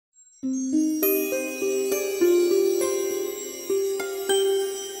رفتم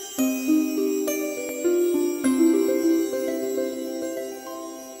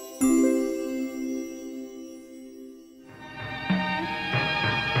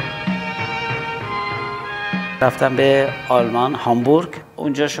به آلمان، هامبورگ.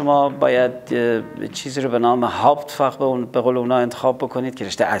 اونجا شما باید چیزی رو به نام هاپتفاخ به قول اونا انتخاب بکنید که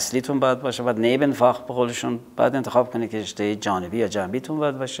رشته اصلیتون باید باشه. بعد نیبنفاخ به قولشون باید انتخاب کنید که رشته جانبی یا جنبیتون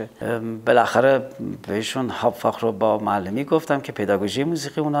باید باشه. بالاخره بهشون هاپتفاخ رو با معلمی گفتم که پداگوژی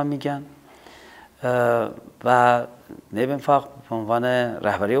موسیقی اونا میگن و نیبنفاخ به عنوان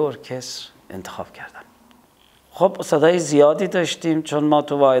رهبری ارکستر انتخاب کردم. خب استادهای زیادی داشتیم چون ما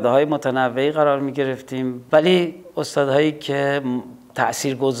تو واحدهای متنوعی قرار می گرفتیم، ولی استادهایی که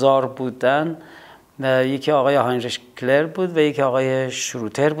تاثیرگذار بودن یکی آقای هاینریش کلر بود و یکی آقای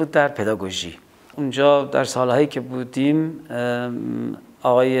شروتر بود در پداگوژی. اونجا در سالهایی که بودیم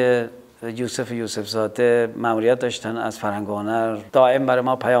آقای یوسف زاده مأموریت داشتن از فرهنگ و هنر، دائم برای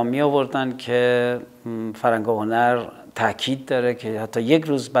ما پیام می آوردن که فرهنگ و هنر تاکید داره که حتی یک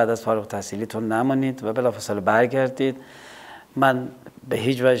روز بعد از فارغ التحصیلیتون نمانید و بلافاصله برگردید. من به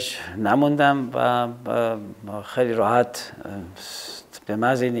هیچ وجه نموندم و خیلی راحت به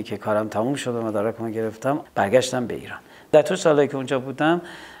محض اینی که کارم تموم شد و مدارکمو گرفتم برگشتم به ایران. در طول سالهایی که اونجا بودم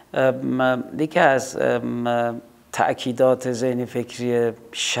یکی از تأکیدات ذهنی فکری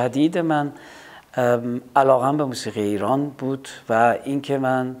شدید من علاقم به موسیقی ایران بود و اینکه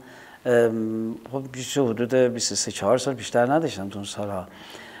من خب حدود 23-24 سال بیشتر نداشتم تو اون سالها.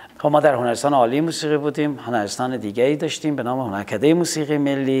 خب ما در هنرستان عالی موسیقی بودیم، هنرستان دیگری داشتیم به نام هنرکده موسیقی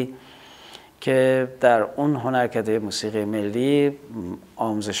ملی که در اون هنرکده موسیقی ملی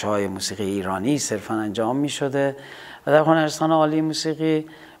آموزش‌های موسیقی ایرانی صرفاً انجام می‌شده و در هنرستان عالی موسیقی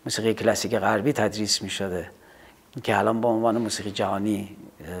کلاسیک غربی تدریس می‌شده که الان به عنوان موسیقی جهانی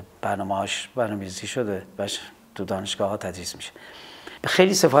برنامه‌ریزی شده و تو دانشگاه‌ها تدریس میشه.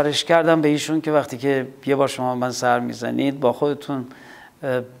 خیلی سفارش کردم به ایشون که وقتی که یه بار شما من سر میزنید با خودتون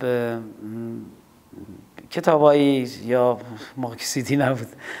به کتابایی یا موقع که سیدی نبود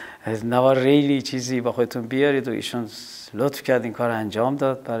نوار ریلی چیزی با خودتون بیارید و ایشون لطف کرد این کار انجام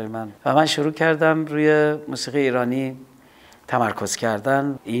داد برای من و من شروع کردم روی موسیقی ایرانی تمرکز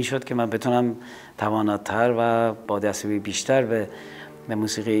کردن. این شد که من بتونم تواناتر و با دستیابی بیشتر به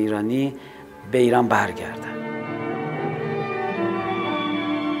موسیقی ایرانی به ایران برگردم.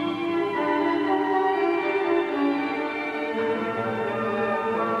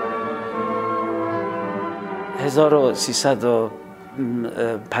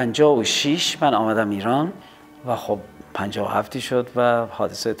 1356 من آمدم ایران و خب 57 شد و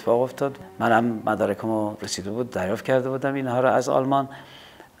حادثه اتفاق افتاد. منم مدارکمو رسیده بود دریافت کرده بودم اینها رو از آلمان.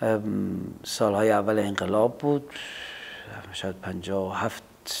 سالهای اول انقلاب بود، شاید 57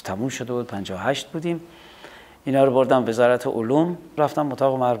 تموم شده بود، 58 بودیم. اینا رو بردم وزارت علوم، رفتم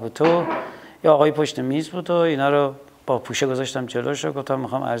اتاق مربوطه، یا آقای پشت میز بود و اینا رو با پوشه گذاشتم جلوش و گفتم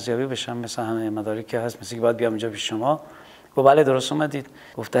میخوام ارزیابی بشم مثل همه مدارکی که هست، مثل که باید بیام اینجا پیش شما. گفت بله درست اومدید.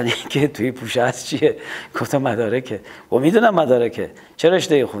 گفتن این که توی پوشه هست چیه؟ گفتم مدارکه. و میدونم مدارکه. چه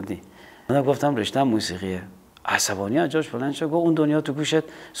رشته خوندی؟ من گفتم رشته موسیقیه. عصبانی از جاش بلند شد، گفت اون دنیا تو گوشت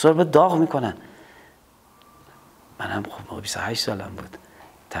سرب داغ میکنن. منم خب 28 سالم بود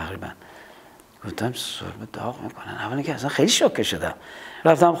تقریبا. گفتم سرب داغ میکنن. اولی که اصلا خیلی شوکه شدم.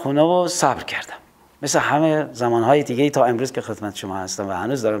 رفتم خونه و صبر کردم. مثل همه زمانهای دیگه تا امروز که خدمت شما هستم و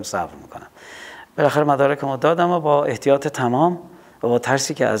هنوز دارم صبر میکنم. بالاخره مدارکمو دادم و با احتیاط تمام و با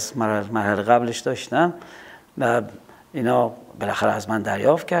ترسی که از مرحله قبلش داشتم و اینا بالاخره از من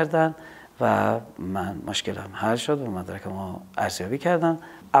دریافت کردن و من مشکلم حل شد و مدارکمو ارزیابی کردم.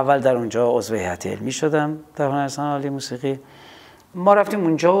 اول در اونجا عضو هیئت علمی شدم در هنرستان عالی موسیقی. ما رفتیم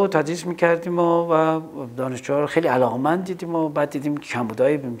اونجا و تدریس میکردیم و دانشجوها رو خیلی علاقمند دیدیم و بعد دیدیم که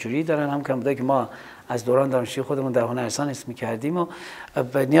کمبودای اینجوری دارن، هم کمبودایی که ما از دوران دانشجویی خودمون در هنرستان اسم میکردیم و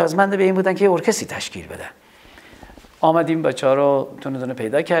نیازمند به این بودن که یه ارکستری تشکیل بدن. آمدیم بچه‌ها رو دونه دونه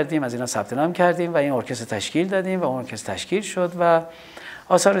پیدا کردیم، از اینا ثبت نام کردیم و این ارکستر تشکیل دادیم و اون ارکستر تشکیل شد و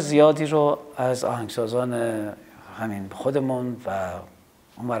آثار زیادی رو از آهنگسازان همین خودمون و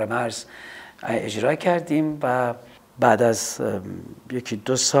اونور مرز اجرا کردیم و بعد از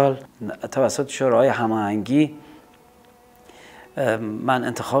 1-2 سال توسط شورای هماهنگی من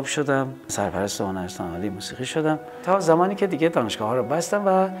انتخاب شدم، سرپرست هنرستان عالی موسیقی شدم تا زمانی که دیگه دانشگاه‌ها رو بستم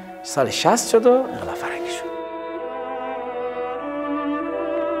و سال 60 شد و انقلاب فرنگی شد.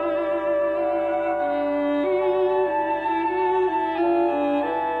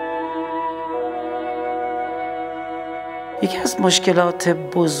 یکی از مشکلات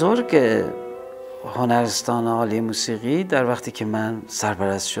بزرگ هنرستان عالی موسیقی در وقتی که من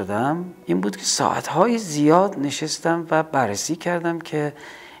سرپرست شدم این بود که ساعتهای زیاد نشستم و بررسی کردم که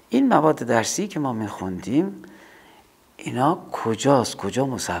این مواد درسی که ما میخوندیم اینا کجاست، کجا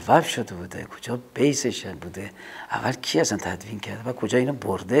مصوب شده بوده، کجا بیسش بوده، اول کی اصلا تدوین کرده و کجا اینو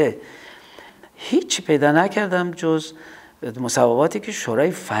برده. هیچ پیدا نکردم جز مصوباتی که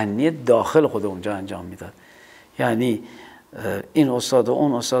شورای فنی داخل خود اونجا انجام میداد. یعنی این استاد و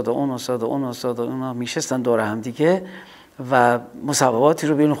اون استاد و اون استاد و اون استاد و اونا میشستن دور هم دیگه و مصوباتی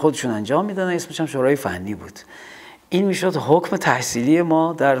رو بین خودشون انجام میدادن، اسمش هم شورای فنی بود. این میشد حکم تحصیلی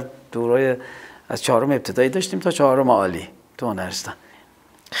ما در دورای از 4م ابتدایی داشتیم تا 4م عالی تو هنرستان.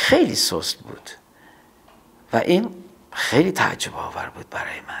 خیلی سست بود و این خیلی تعجب آور بود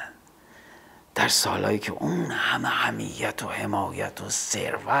برای من در سالهایی که اون همه حمیت و حمایت و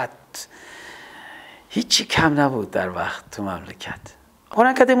ثروت، هیچی کم نبود در وقت تو مملکت.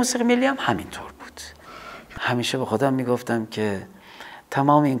 هنرکده موسیقی ملی هم همینطور بود. همیشه به خودم میگفتم که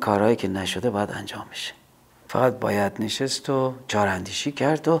تمام این کارهایی که نشده باید انجام بشه، فقط باید نشست و چاره‌اندیشی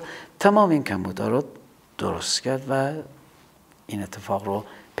کرد و تمام این کمبودها رو درست کرد و این اتفاق رو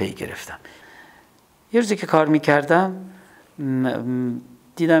پی گرفتم. یه روزی که کار میکردم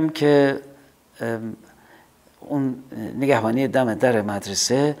دیدم که اون نگهبانی دم در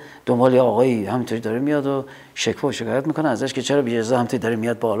مدرسه دنبال یه آقایی همینطوری داره میاد و شکوه و شکایت میکنه ازش که چرا بی اجازه همینطوری داره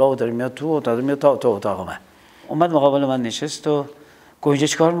میاد بالا و داره میاد تو و داره میاد تا اتاق من. اومد مقابل من نشست و گفت اینجا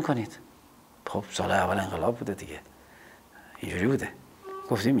چیکار میکنید؟ خب سال اول انقلاب بوده دیگه، اینجوری بوده.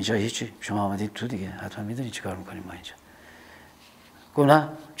 گفتیم اینجا هیچی، شما آمدید تو دیگه، حتما میدونید چیکار میکنیم ما اینجا. گفت نه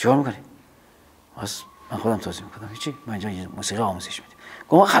چیکار میکنیم؟ من خودم توضیح میکنم. هیچی، ما اینجا موسیقی آموزش میدیم.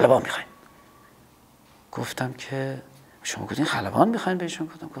 گفت ما خلبان میخوایم. گفتم که شما گفتین خلبان میخواین بهشون؟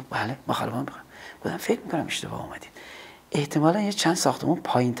 گفت بله ما خلبان میخوایم. گفتم فکر میکنم اشتباه اومدید، احتمالاً یه چند ساختمون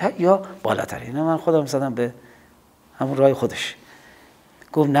پایینتر یا بالاتر. اینا من خودم زدم به همون راه خودش.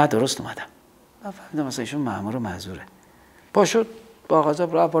 گفت نه درست اومدم. من فهمیدم مثلا ایشون مأمور و معذوره. پاشد با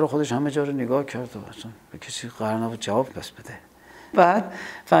غضب رفت برای خودش همه جا رو نگاه کرد و اصلا به کسی قرار نبود جواب پس بده. بعد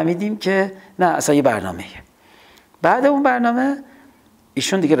فهمیدیم که نه اصلا یه برنامه‌ایه. بعد اون برنامه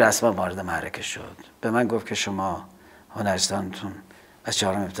ایشون دیگه رسما وارد معرکه شد. به من گفت که شما هنرستانتون از 4م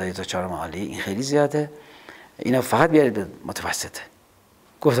ابتدایی تا 4م عالی این خیلی زیاده، اینا فقط بیارید به متوسطه.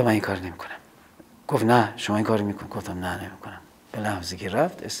 گفتم من این کار نمی‌کنم. گفت نه شما این کارو می‌کنید. گفتم نه نمی‌کنم. به لحظه که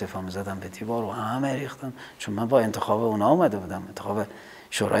رفت استعفا زدم به دیوار و همه ریختن، چون من با انتخاب اونا اومده بودم، انتخاب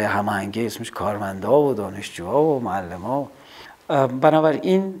شورای هماهنگی اسمش کارمندا و دانشجوها و معلما.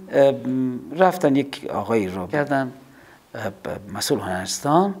 بنابراین رفتن یک آقایی رو کردن مسئول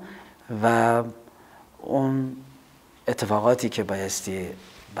هنرستان و اون اتفاقاتی که بایستی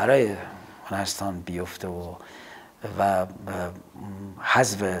برای هنرستان بیفته و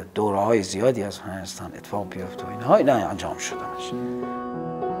حذف دوره‌های زیادی از هنرستان اتفاق بیفته و اینها انجام شدنش.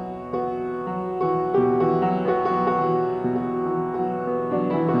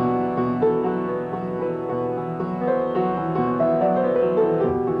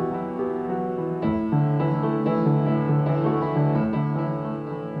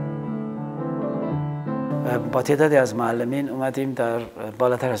 با تعدادی از معلمین اومدیم در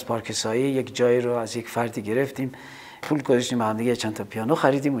بالاتر از پارک سایی یک جایی رو از یک فردی گرفتیم، پول گذاشتیم هم دیگه، چند تا پیانو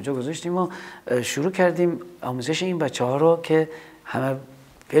خریدیم اونجا گذاشتیم و شروع کردیم آموزش این بچه‌ها رو که همه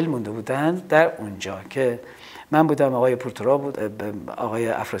ول مونده بودن در اونجا، که من بودم، آقای پورترا بود، آقای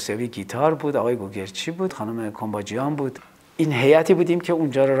افراسیابی گیتار بود، آقای گوگرچی بود، خانم کنباجیان بود. این هیئتی بودیم که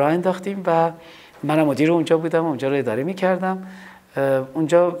اونجا رو راه انداختیم و منم مدیر اونجا بودم، اونجا رو اداره می‌کردم.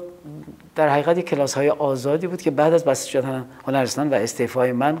 اونجا در حقیقت کلاس‌های آزادی بود که بعد از بسته شدن هنرستان و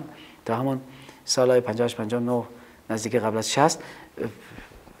استعفای من تا همون سال‌های 58 59 نزدیک قبل از 60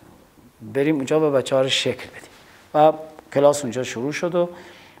 بریم اونجا و بچه‌ها رو شکل بدیم و کلاس اونجا شروع شد و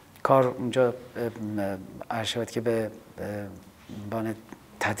کار اونجا ارشد که به عنوان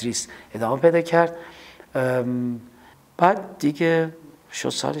تدریس ادامه پیدا کرد. بعد دیگه شد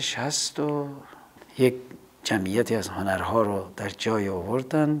سال 60 و یک جمعیتی از هنرها رو در جای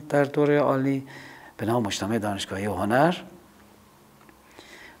آوردن در دوره عالی به نام مجتمع دانشگاهی هنر.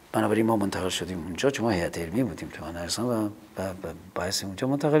 بنابراین ما منتقل شدیم اونجا، چون ما هیئت علمی بودیم تو هنرستان و باعث اونجا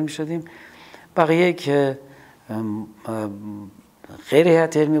منتقل می شدیم. بقیه که غیر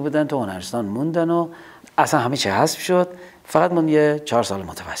هیئت علمی بودن تو هنرستان موندن و اصلا همه چه حذف شد، فقط من یه 4 سال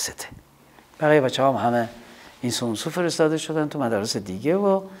متوسطه. بقیه بچه‌ها همه این سونسو فرستاده شدن تو مدارس دیگه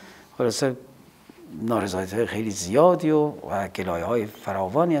و خلاصه نارضایتی‌های خیلی زیادی و گلایه‌های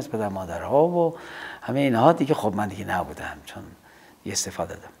فراوانی از پدر مادرها و همه اینها دیگه. خب من دیگه نبودم چون یه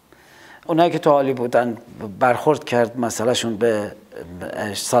استفاده دادم. اونایی که تو عالی بودن برخورد کرد مسئلهشون به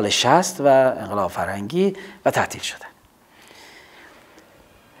سال 60 و انقلاب فرهنگی و تعطیل شدن.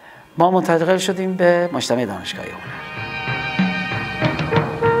 ما منتقل شدیم به مجتمع دانشگاهی هنر.